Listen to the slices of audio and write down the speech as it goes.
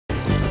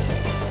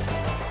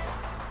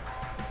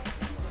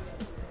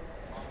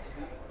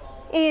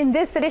In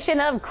this edition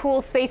of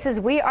Cool Spaces,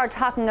 we are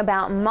talking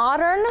about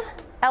modern,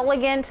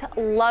 elegant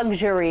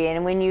luxury.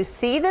 And when you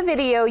see the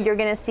video, you're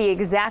going to see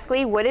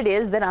exactly what it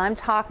is that I'm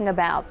talking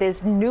about.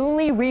 This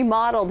newly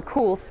remodeled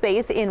cool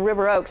space in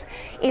River Oaks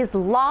is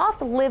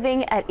loft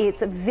living at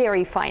its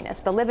very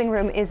finest. The living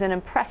room is an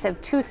impressive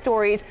 2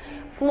 stories,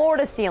 floor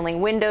to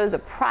ceiling windows, a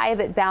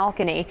private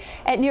balcony.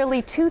 At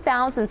nearly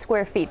 2,000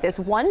 square feet, this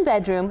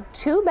 1-bedroom,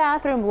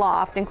 2-bathroom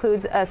loft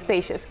includes a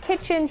spacious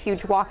kitchen,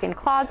 huge walk-in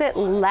closet,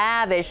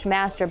 lavish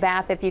master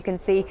bath, if you can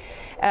see,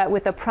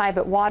 with a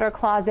private water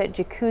closet,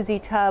 jacuzzi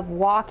tub,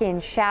 walk-in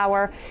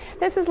shower.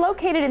 This is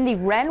located in the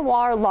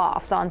Renoir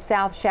Lofts on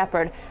South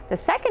Shepherd. The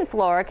second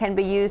floor can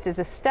be used as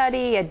a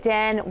study, a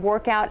den,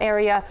 workout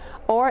area,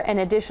 or an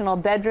additional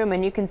bedroom,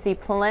 and you can see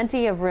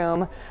plenty of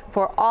room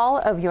for all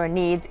of your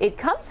needs. It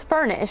comes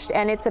furnished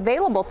and it's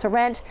available to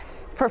rent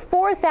for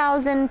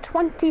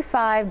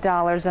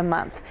 $4,025 a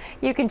month.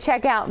 You can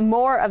check out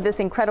more of this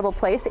incredible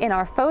place in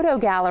our photo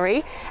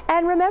gallery.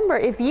 And remember,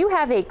 if you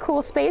have a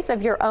cool space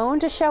of your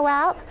own to show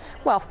out,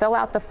 well, fill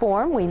out the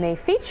form. We may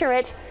feature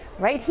it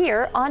right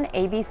here on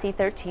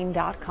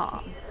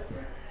abc13.com.